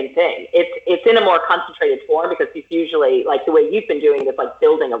the same thing. It's in a more concentrated form because it's usually, like, the way you've been doing is like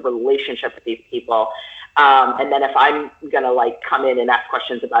building a relationship with these people. And then if I'm going to, like, come in and ask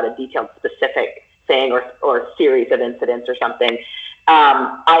questions about a detailed specific thing or series of incidents or something,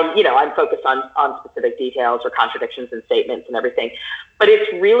 I'm focused on specific details or contradictions in statements and everything. But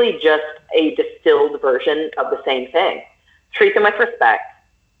it's really just a distilled version of the same thing. Treat them with respect.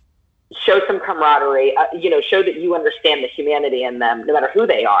 Show some camaraderie. Show that you understand the humanity in them, no matter who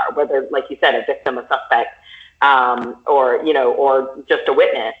they are, whether, like you said, a victim, a suspect, or just a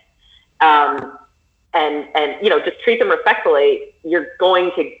witness. And just treat them respectfully. You're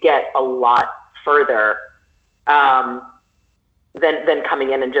going to get a lot further than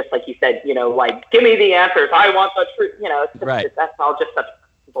coming in and just, like you said, like, give me the answers. I want the truth. That's all just such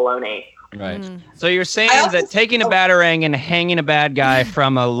baloney. Right. So you're saying that taking a batarang and hanging a bad guy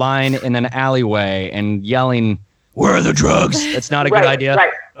from a line in an alleyway and yelling, "Where are the drugs?" That's not a good idea.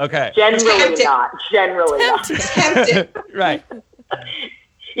 Right. Okay. Generally not. Tempted. Right.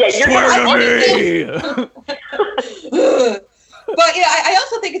 Yeah, you're But yeah, I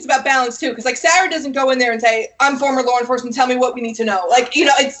also think it's about balance too, because, like, Sarah doesn't go in there and say, "I'm former law enforcement. Tell me what we need to know." Like,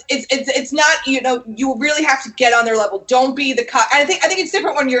 it's not. You really have to get on their level. Don't be the cop. I think it's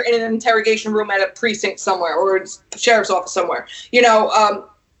different when you're in an interrogation room at a precinct somewhere or a sheriff's office somewhere.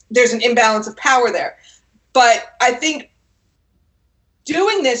 There's an imbalance of power there. But I think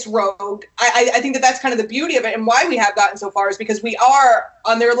doing this rogue, I think that's kind of the beauty of it, and why we have gotten so far is because we are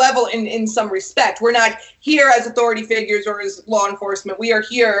on their level in some respect. We're not here as authority figures or as law enforcement. We are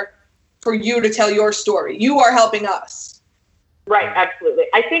here for you to tell your story. You are helping us. Right, absolutely.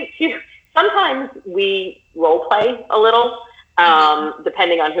 I think sometimes we role play a little,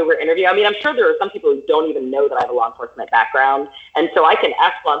 depending on who we're interviewing. I mean, I'm sure there are some people who don't even know that I have a law enforcement background, and so I can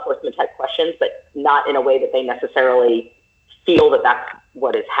ask law enforcement type questions, but not in a way that they necessarily feel that that's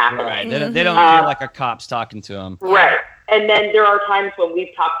what is happening. Right. They don't feel like a cop's talking to them. Right. And then there are times when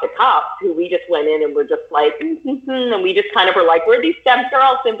we've talked to cops who we just went in and we're just like, and we just kind of were like, we're these STEM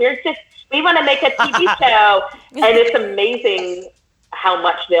girls and we want to make a TV show. And it's amazing how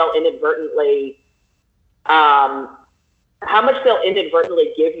much they'll inadvertently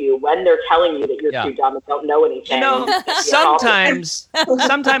give you when they're telling you that you're too dumb and don't know anything. Sometimes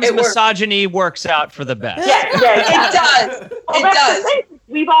misogyny works out for the best. Yeah, it does. Well, it does.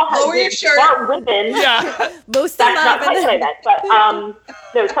 We've all had lower your shirt. Smart women. Yeah, most that's not what I say that, but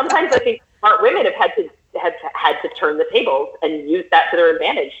sometimes I think smart women have had to turn the tables and use that to their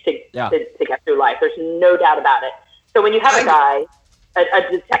advantage to get through life. There's no doubt about it. So when you have a guy, a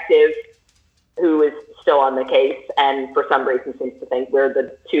detective who is still on the case and for some reason seems to think we're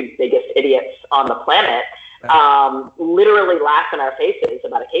the two biggest idiots on the planet, literally laugh in our faces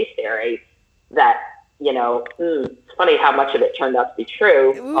about a case theory that, it's funny how much of it turned out to be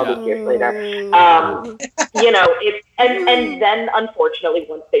true all these years later. And then unfortunately,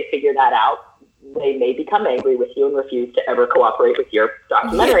 once they figure that out, they may become angry with you and refuse to ever cooperate with your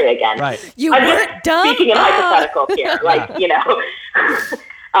documentary again. Right. I'm just dumb. Speaking in hypotheticals here,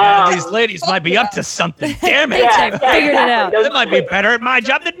 these ladies might be up to something. Damn it! Figured it out. They might be better at my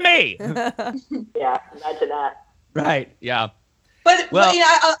job than me. Yeah, imagine that. Right. Yeah. But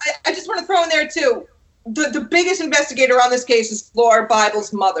I just want to throw in there too. The biggest investigator on this case is Laura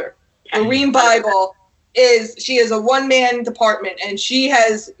Bible's mother. Lorene Bible she is a one-man department, and she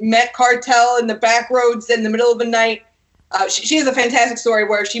has met cartel in the back roads in the middle of the night. She has a fantastic story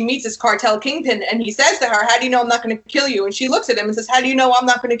where she meets this cartel kingpin, and he says to her, "How do you know I'm not going to kill you?" And she looks at him and says, "How do you know I'm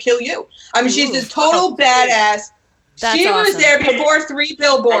not going to kill you?" I mean, she's this total badass. She was there before 3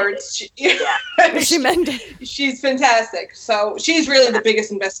 billboards. She meant it. She's fantastic. So she's really the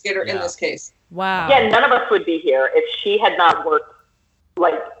biggest investigator in this case. Wow. Yeah, none of us would be here if she had not worked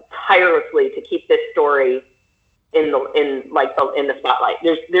like tirelessly to keep this story in the spotlight.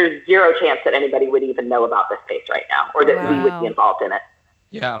 There's zero chance that anybody would even know about this case right now, or that we would be involved in it.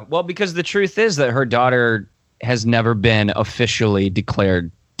 Yeah, well, because the truth is that her daughter has never been officially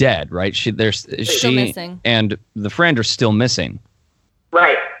declared dead, right? She missing. And the friend are still missing.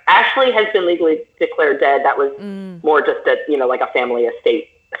 Right. Ashley has been legally declared dead. That was more just like a family estate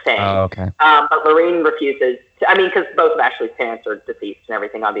thing. Oh, okay. But Lorene refuses to, because both of Ashley's parents are deceased and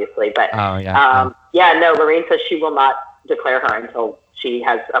everything, obviously. But Lorene says she will not declare her until she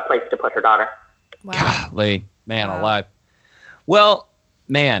has a place to put her daughter. Wow. Golly, man alive. Well,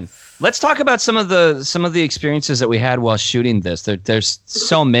 man, let's talk about some of the experiences that we had while shooting this. There's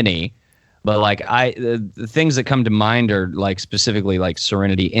so many. But like the things that come to mind are like specifically like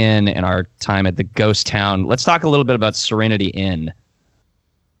Serenity Inn and our time at the Ghost Town. Let's talk a little bit about Serenity Inn.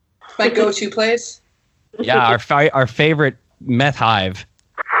 My go-to place. Yeah, our favorite meth hive.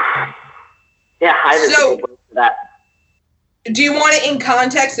 Yeah, Hive is So- a good word for that. Do you want it in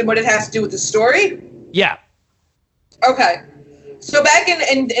context and what it has to do with the story? Yeah. Okay. So back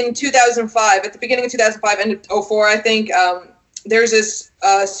in 2005, at the beginning of 2005, end of 2004, I think, there's this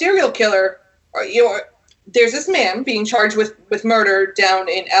serial killer, or, there's this man being charged with murder down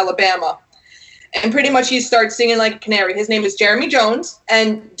in Alabama. And pretty much he starts singing like a canary. His name is Jeremy Jones.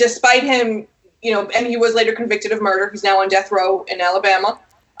 And despite him, and he was later convicted of murder. He's now on death row in Alabama.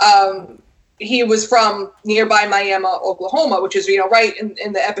 He was from nearby Miami, Oklahoma, which is, right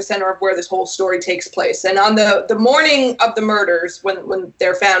in the epicenter of where this whole story takes place. And on the morning of the murders, when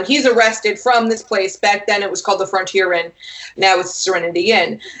they're found, he's arrested from this place. Back then it was called the Frontier Inn. Now it's Serenity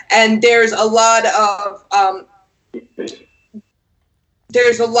Inn. And there's a lot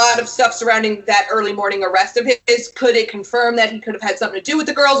of stuff surrounding that early morning arrest of his. Could it confirm that he could have had something to do with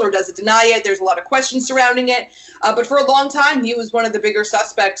the girls, or does it deny it? There's a lot of questions surrounding it. But for a long time, he was one of the bigger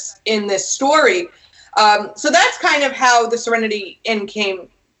suspects in this story. So that's kind of how the Serenity Inn came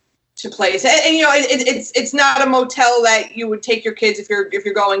to place. And it's not a motel that you would take your kids if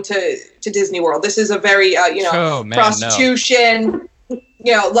you're going to Disney World. This is a very prostitution.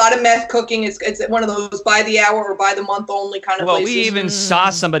 No. A lot of meth cooking. It's one of those by the hour or by the month only kind of places. We even saw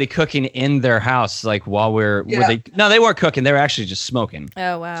somebody cooking in their house, like while they weren't cooking. They were actually just smoking.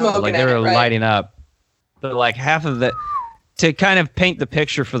 Oh, wow. Smoking Like they were lighting up. But like half of the, to kind of paint the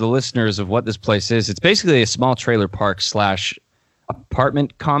picture for the listeners of what this place is, it's basically a small trailer park /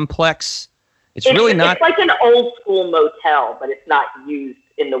 apartment complex. It's really not. It's like an old school motel, but it's not used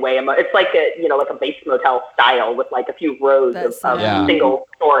in the way it's like a base motel style with like a few rows of single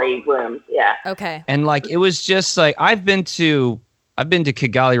story rooms. Yeah. Okay. And like it was just like I've been to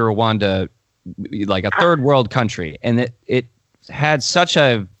Kigali, Rwanda, like a third world country, and it had such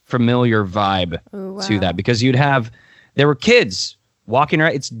a familiar vibe to that, because there were kids walking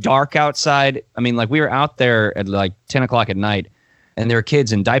around. It's dark outside. I mean, like we were out there at like 10 o'clock at night, and there were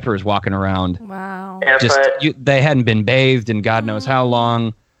kids in diapers walking around. Wow. They hadn't been bathed in God knows how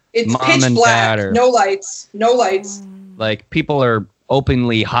long. It's Mom pitch and black. dad No lights. Like people are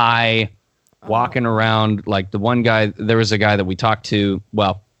openly high, walking around. Like there was a guy that we talked to.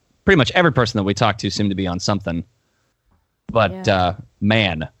 Well, pretty much every person that we talked to seemed to be on something. But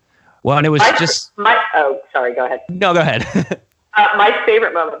man, well, and it was sorry, go ahead. No, go ahead. My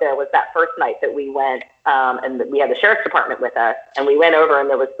favorite moment there was that first night that we went, and we had the sheriff's department with us, and we went over, and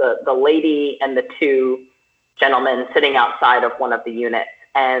there was the lady and the two gentlemen sitting outside of one of the units,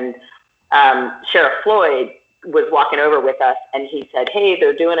 and Sheriff Floyd was walking over with us, and he said, "Hey,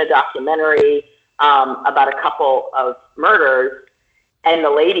 they're doing a documentary about a couple of murders," and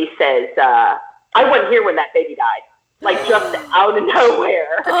the lady says, "I wasn't here when that baby died." Like just out of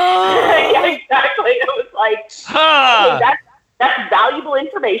nowhere. Yeah, exactly. It was like, hey, that's valuable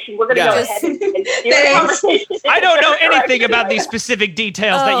information. We're going to go ahead and steer the conversation. I don't know anything about these specific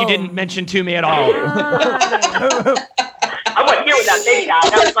details that you didn't mention to me at all. I wasn't here when that baby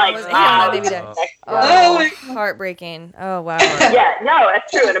died. I was like, wow. Heartbreaking. Oh, wow. Yeah, no,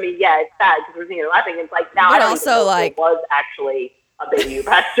 that's true. And I mean, yeah, it's sad because we're laughing. It's like, now I don't even know if it was actually a baby who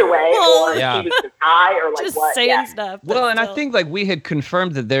passed away, or he was just high, or like just what. saying stuff. Well, and I think like we had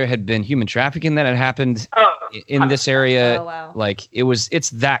confirmed that there had been human trafficking that had happened in this area. Oh, wow. Like it's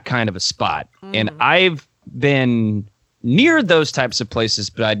that kind of a spot. And I've been near those types of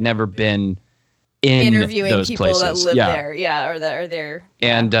places, but I'd never been in interviewing those people places. that live there, or that are there.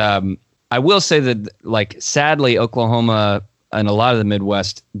 And I will say that, like, sadly, Oklahoma and a lot of the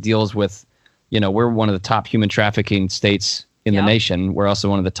Midwest deals with, we're one of the top human trafficking states in the nation. We're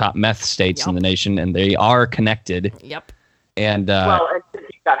also one of the top meth states in the nation, and they are connected. Yep. And and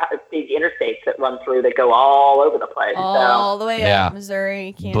you've got these interstates that run through that go all over the place. All the way up,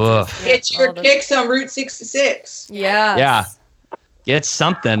 Missouri, Kansas. Boof. Get your kicks on Route 66. Yeah. Yeah. It's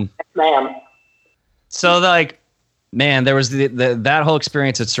something. Yes, ma'am. So, like, man, there was that whole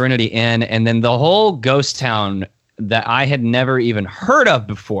experience at Serenity Inn, and then the whole ghost town that I had never even heard of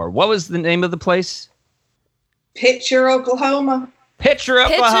before. What was the name of the place? Pitcher, Oklahoma. Pitcher,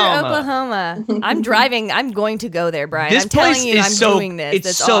 Oklahoma. I'm driving. I'm going to go there, Brian. This I'm telling place you, is I'm so, doing this.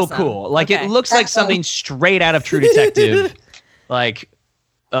 It's so awesome. cool. Like, it looks like something straight out of True Detective. Like,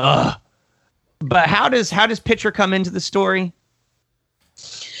 ugh. But how does Pitcher come into the story?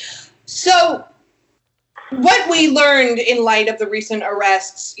 So, what we learned in light of the recent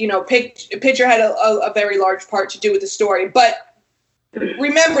arrests, Pitcher had a very large part to do with the story. But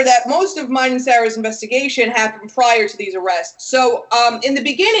remember that most of mine and Sarah's investigation happened prior to these arrests. So in the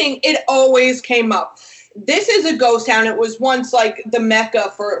beginning, it always came up. This is a ghost town. It was once like the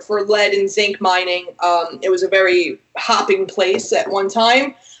mecca for lead and zinc mining. It was a very hopping place at one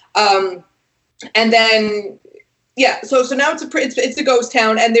time. And then, yeah, so now it's a ghost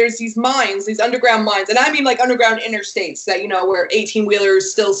town, and there's these mines, these underground mines, and I mean like underground interstates that, where 18-wheelers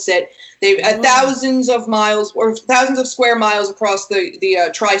still sit. They've thousands of miles or thousands of square miles across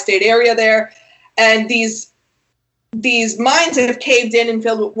the tri-state area there, and these mines have caved in and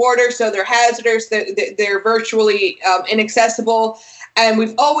filled with water, so they're hazardous. They're virtually inaccessible, and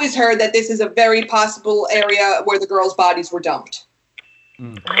we've always heard that this is a very possible area where the girls' bodies were dumped.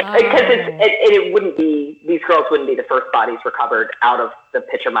 Because it wouldn't be, these girls wouldn't be the first bodies recovered out of the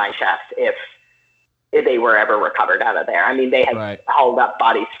Pitcher mine shaft if they were ever recovered out of there. I mean, they had hauled up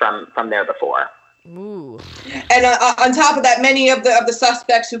bodies from there before. Ooh. And on top of that, many of the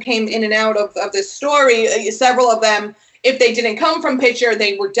suspects who came in and out of this story, several of them, if they didn't come from Pitcher,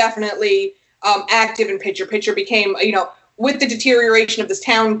 they were definitely active in Pitcher. Pitcher became, with the deterioration of this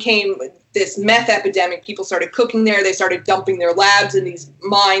town came this meth epidemic. People started cooking there. They started dumping their labs in these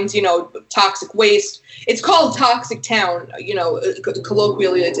mines, toxic waste. It's called Toxic Town,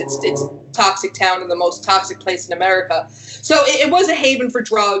 colloquially, it's Toxic Town and the most toxic place in America. So it was a haven for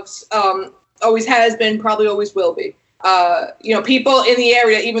drugs, always has been, probably always will be. People in the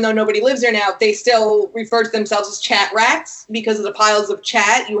area, even though nobody lives there now, they still refer to themselves as chat rats because of the piles of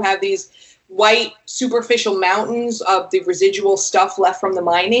chat. You have these white superficial mountains of the residual stuff left from the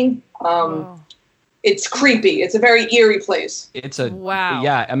mining. It's creepy. It's a very eerie place. Wow.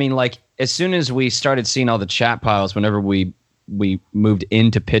 Yeah, I mean, like, as soon as we started seeing all the chat piles, whenever we moved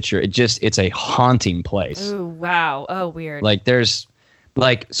into Pitcher, it's a haunting place. Ooh, wow. Oh, weird. Like, there's,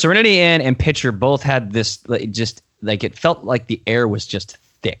 like, Serenity Inn and Pitcher both had this, like, it felt like the air was just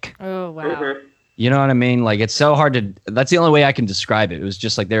thick. Oh, wow. Mm-hmm. You know what I mean? Like, it's so hard to... That's the only way I can describe it. It was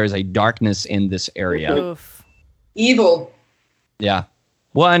just like there is a darkness in this area. Oof. Evil. Yeah.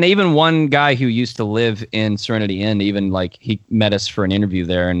 Well, and even one guy who used to live in Serenity Inn, even, like, he met us for an interview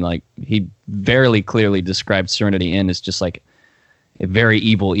there, and, like, he very clearly described Serenity Inn as just, like, a very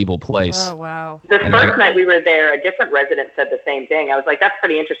evil, evil place. Oh, wow. The first night we were there, a different resident said the same thing. I was like, that's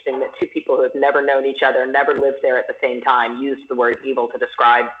pretty interesting that two people who have never known each other, never lived there at the same time, used the word evil to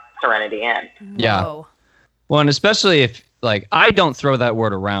describe Serenity Inn. Yeah. Whoa. Well, and especially if, like, I don't throw that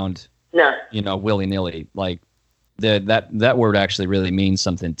word around, No. Willy-nilly. Like, that word actually really means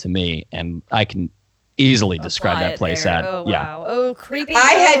something to me, and I can easily describe Apply that it place there. at. Oh, Yeah. wow. Oh, creepy.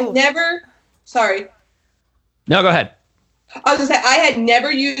 I had Oh. never... Sorry. No, go ahead. I was going to say, I had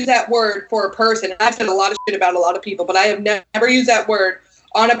never used that word for a person. I've said a lot of shit about a lot of people, but I have never used that word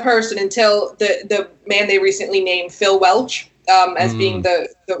on a person until the man they recently named, Phil Welch, as being the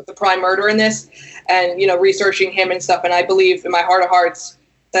prime murderer in this, and, researching him and stuff. And I believe in my heart of hearts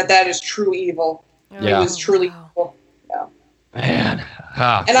that is true evil. Yeah. It was truly evil. Yeah. Man.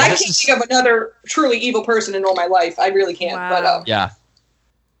 And I can't think of another truly evil person in all my life. I really can't. Wow. But Yeah.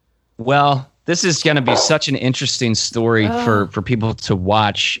 Well, this is going to be such an interesting story for people to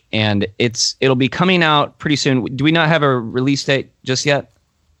watch, and it'll be coming out pretty soon. Do we not have a release date just yet?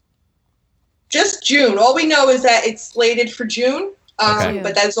 just June. All we know is that it's slated for June,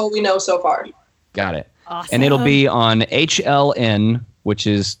 but that's all we know so far. Got it. Awesome. And it'll be on HLN, which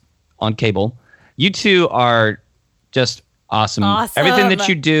is on cable. You two are just awesome. Everything that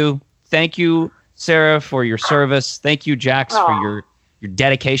you do. Thank you, Sarah, for your service. Thank you, Jax, for your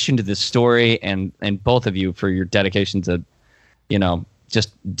dedication to this story, and both of you for your dedication to,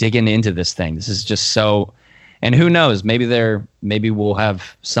 just digging into this thing. This is just so, and who knows, maybe we'll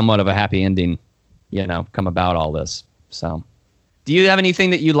have somewhat of a happy ending, come about all this. So, do you have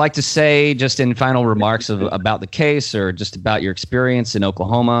anything that you'd like to say just in final remarks about the case, or just about your experience in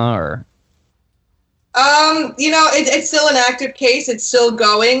Oklahoma, or? It's still an active case. It's still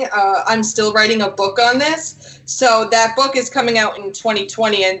going. I'm still writing a book on this. So that book is coming out in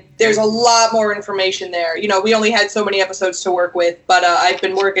 2020, and there's a lot more information there. We only had so many episodes to work with, but I've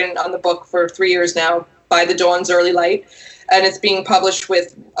been working on the book for 3 years now, By the Dawn's Early Light, and it's being published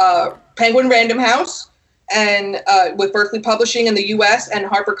with Penguin Random House and with Berkeley Publishing in the U.S. and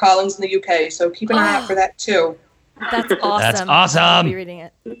HarperCollins in the U.K. So keep an eye out for that too. That's awesome. That's awesome. I'll be reading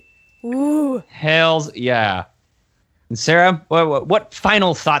it. Ooh. Hells yeah. And Sarah, what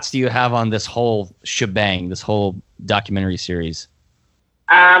final thoughts do you have on this whole shebang, this whole documentary series?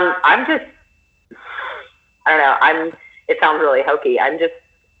 I don't know. It sounds really hokey. I'm just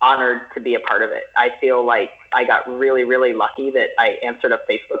honored to be a part of it. I feel like I got really, really lucky that I answered a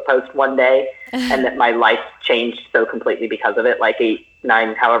Facebook post one day and that my life changed so completely because of it. Like 8,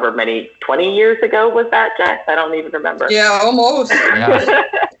 9, however many, 20 years ago was that, Jess? I don't even remember. Yeah, almost. Yeah.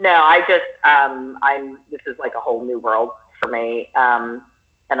 No, I just, this is like a whole new world for me. And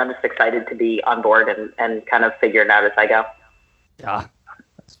I'm just excited to be on board and kind of figure it out as I go. Yeah.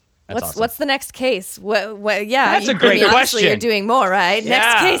 That's awesome. What's the next case? Yeah, That's a great obviously question. You're doing more, right?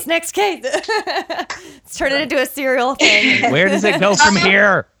 Yeah. Next case. Let's turn it into a serial thing. Where does it go from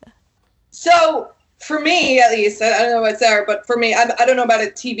here? So for me, at least, I don't know about Sarah, but for me, I don't know about a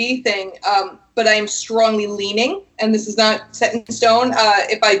TV thing, but I am strongly leaning, and this is not set in stone.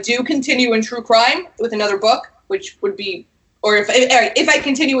 If I do continue in true crime with another book, which would be, or if I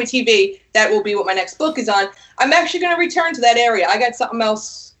continue with TV, that will be what my next book is on. I'm actually going to return to that area. I got something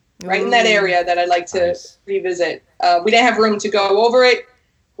else right in that area that I'd like to revisit. We didn't have room to go over it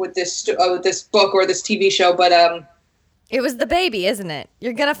with this book or this TV show, but it was the baby, isn't it?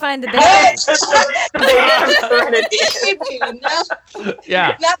 You're gonna find the baby.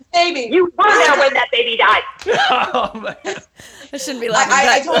 Yeah. Not the baby. You were there when that baby died. Oh, man. I shouldn't be laughing.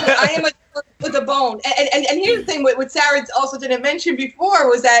 I told her I am a with a bone. And here's the thing: what Sarah also didn't mention before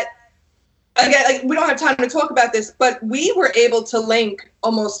was that, again, like, we don't have time to talk about this, but we were able to link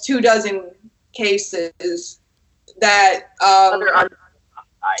almost 24 cases that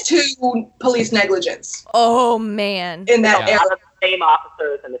to police negligence. Oh man! In that area, the same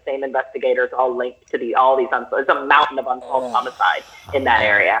officers and the same investigators all linked to all these unsolved. There's a mountain of unsolved homicide in that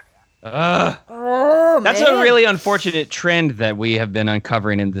area. That's a really unfortunate trend that we have been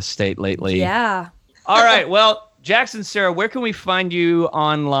uncovering in this state lately. Yeah. All right. Well, Jackson, Sarah, where can we find you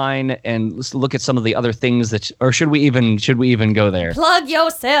online, and let's look at some of the other things or should we even go there? Plug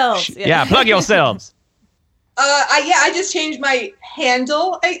yourselves. Yeah, plug yourselves. I just changed my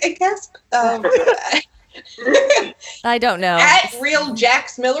handle, I guess. I don't know. At Real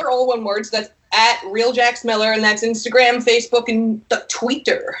Jax Miller, all one word. So that's at Real Jax Miller, and that's Instagram, Facebook, and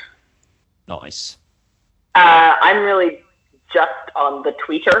Twitter. Nice. I'm really just on the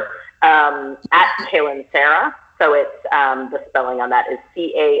Twitter at Kaylin Sarah. So it's the spelling on that is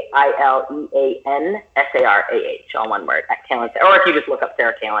CAILEANSARAH, all one word, at Kaylin Sarah. Or if you just look up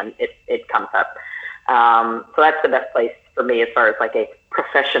Sarah Kaylin, it comes up. So that's the best place for me as far as like a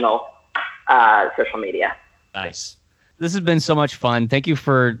professional social media. Nice. This has been so much fun. Thank you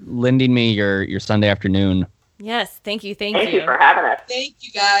for lending me your Sunday afternoon. Yes, thank you. Thank you for having us. Thank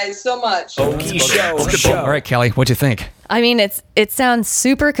you guys so much. Okie show. All right, Kelly, what'd you think? I mean, it sounds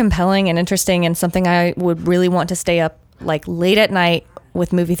super compelling and interesting, and something I would really want to stay up like late at night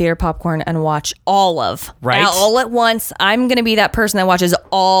with movie theater popcorn and watch all of. Right. All at once. I'm going to be that person that watches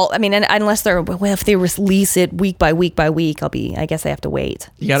all. I mean, and unless if they release it week by week by week, I guess I have to wait.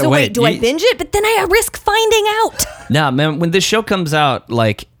 You gotta so wait. Do I binge it? But then I risk finding out. No, man, when this show comes out,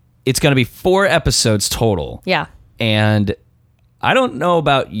 like, it's going to be 4 episodes total. Yeah. And I don't know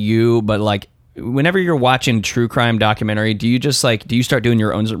about you, but like, whenever you're watching true crime documentary, do you start doing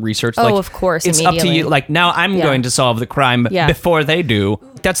your own research? Oh, like, of course. It's up to you. Like, now I'm going to solve the crime before they do.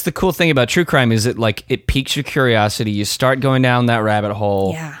 That's the cool thing about true crime, is it piques your curiosity. You start going down that rabbit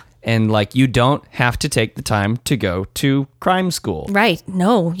hole. Yeah. And like, you don't have to take the time to go to crime school. Right.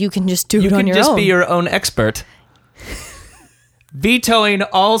 No, you can just do it on your own. You can just be your own expert. Vetoing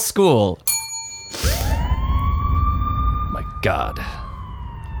all school. My God.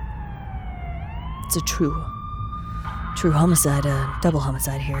 It's a true homicide, double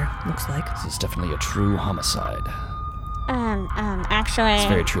homicide here, looks like. This is definitely a true homicide. Actually, It's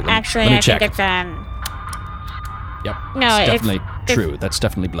very true. Actually, let me I check. think it's Yep. No, it's it's definitely true. That's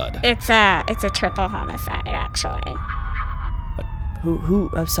definitely blood. it's a triple homicide actually. Who?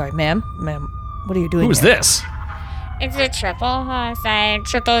 I'm sorry, ma'am, what are you doing? Who is here? this? It's a triple homicide.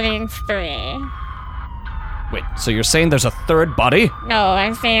 Triple means 3. Wait, so you're saying there's a third body? No,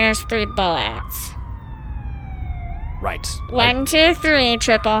 I'm saying there's 3 bullets. Right. 1, 2, 3,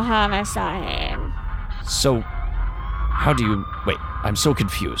 triple homicide. So, how do you... Wait, I'm so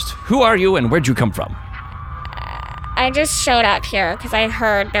confused. Who are you and where'd you come from? I just showed up here because I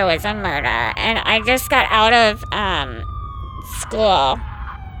heard there was a murder, and I just got out of school,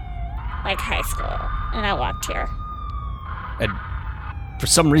 like high school, and I walked here. And for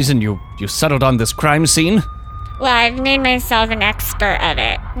some reason you settled on this crime scene? Well, I've made myself an expert of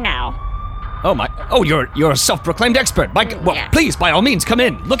it now. Oh my... Oh, you're a self-proclaimed expert. Well, Yeah. please, by all means, come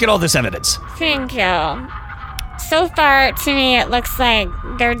in. Look at all this evidence. Thank you. So far, to me, it looks like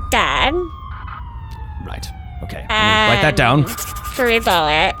they're dead. Right. Okay. Let me write that down. 3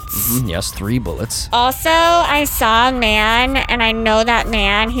 bullets. Yes, 3 bullets. Also, I saw a man, and I know that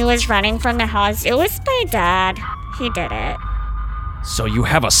man. He was running from the house. It was my dad. He did it. So you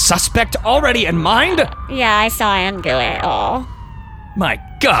have a suspect already in mind? Yeah, I saw him do it all. My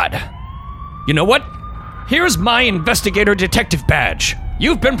God. You know what? Here's my investigator detective badge.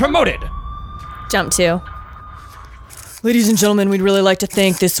 You've been promoted. Jump 2. Ladies and gentlemen, we'd really like to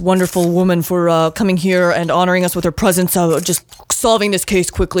thank this wonderful woman for coming here and honoring us with her presence, just solving this case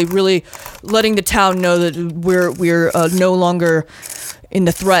quickly, really letting the town know that we're no longer in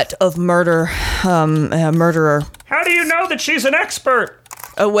the threat of murder, a murderer. How do you know that she's an expert?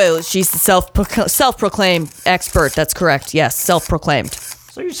 Oh, well, she's the self-proclaimed expert. That's correct. Yes, self-proclaimed.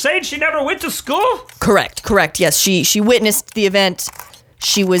 So you're saying she never went to school? Correct. Yes, she witnessed the event.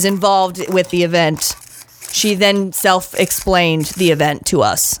 She was involved with the event. She then self-explained the event to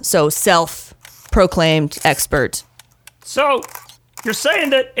us. So self-proclaimed expert. So you're saying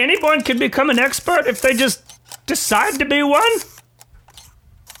that anyone can become an expert if they just decide to be one?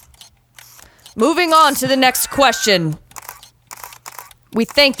 Moving on to the next question. We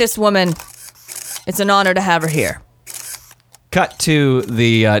thank this woman. It's an honor to have her here. Cut to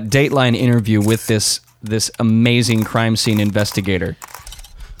the Dateline interview with this amazing crime scene investigator.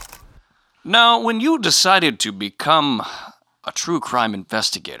 Now, when you decided to become a true crime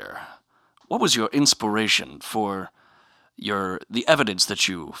investigator, what was your inspiration for the evidence that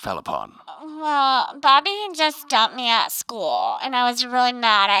you fell upon? Well, Bobby had just dumped me at school, and I was really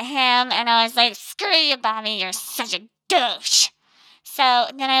mad at him, and I was like, screw you, Bobby, you're such a douche. So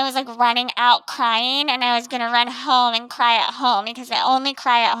then I was like running out crying, and I was going to run home and cry at home, because I only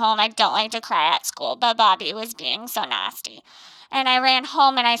cry at home. I don't like to cry at school, but Bobby was being so nasty. And I ran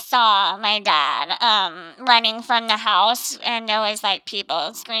home and I saw my dad running from the house, and there was like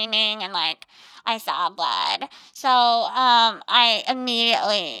people screaming, and like I saw blood. So I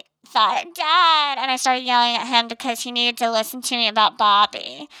immediately thought, Dad, and I started yelling at him because he needed to listen to me about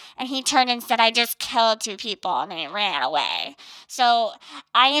Bobby. And he turned and said, I just killed 2 people, and then he ran away. So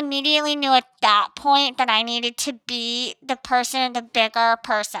I immediately knew at that point that I needed to be the bigger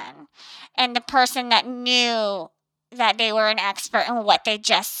person, and the person that knew that they were an expert in what they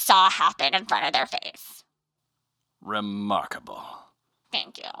just saw happen in front of their face. Remarkable.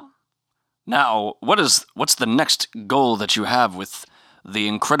 Thank you. Now, what's the next goal that you have with the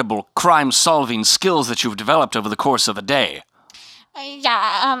incredible crime-solving skills that you've developed over the course of a day?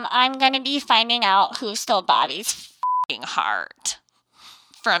 I'm gonna be finding out who stole Bobby's f***ing heart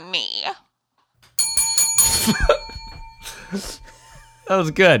from me. That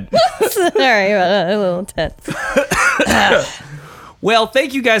was good. Sorry about that. A little intense. Well,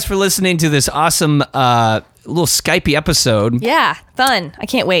 thank you guys for listening to this awesome little Skypey episode. Yeah, fun. I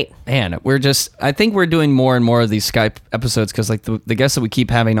can't wait. Man, I think we're doing more and more of these Skype episodes because like the guests that we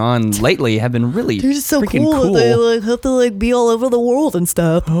keep having on lately have been really They're just so freaking cool. They like have to like be all over the world and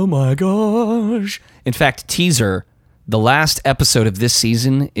stuff. Oh my gosh. In fact, teaser, the last episode of this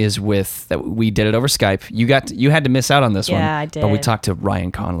season is that we did it over Skype. You had to miss out on this one. Yeah, I did. But we talked to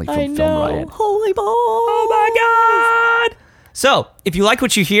Ryan Connolly from Film Riot. Holy balls. Oh my God. So, if you like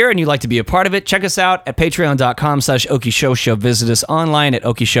what you hear and you'd like to be a part of it, check us out at patreon.com/OkiShowShow. Visit us online at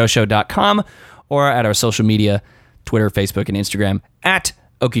okishowshow.com or at our social media, Twitter, Facebook, and Instagram at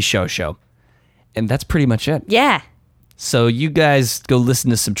OkiShowShow. And that's pretty much it. Yeah. So you guys go listen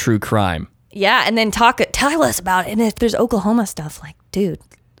to some true crime. Yeah, and then tell us about it. And if there's Oklahoma stuff, like, dude,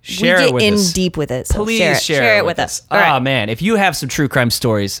 Share we it get with in us. deep with it. So Please share it with us. All Oh, right. man. If you have some true crime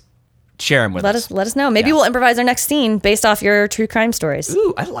stories, share them with us. Let us know. Maybe we'll improvise our next scene based off your true crime stories.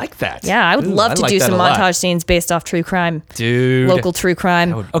 Ooh, I like that. Yeah, I would love to like do that some a lot. montage scenes based off true crime. Dude. Local true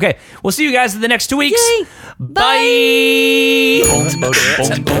crime. Okay, we'll see you guys in the next 2 weeks. Yay. Bye.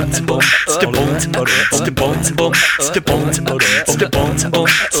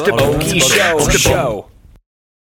 Okie Show.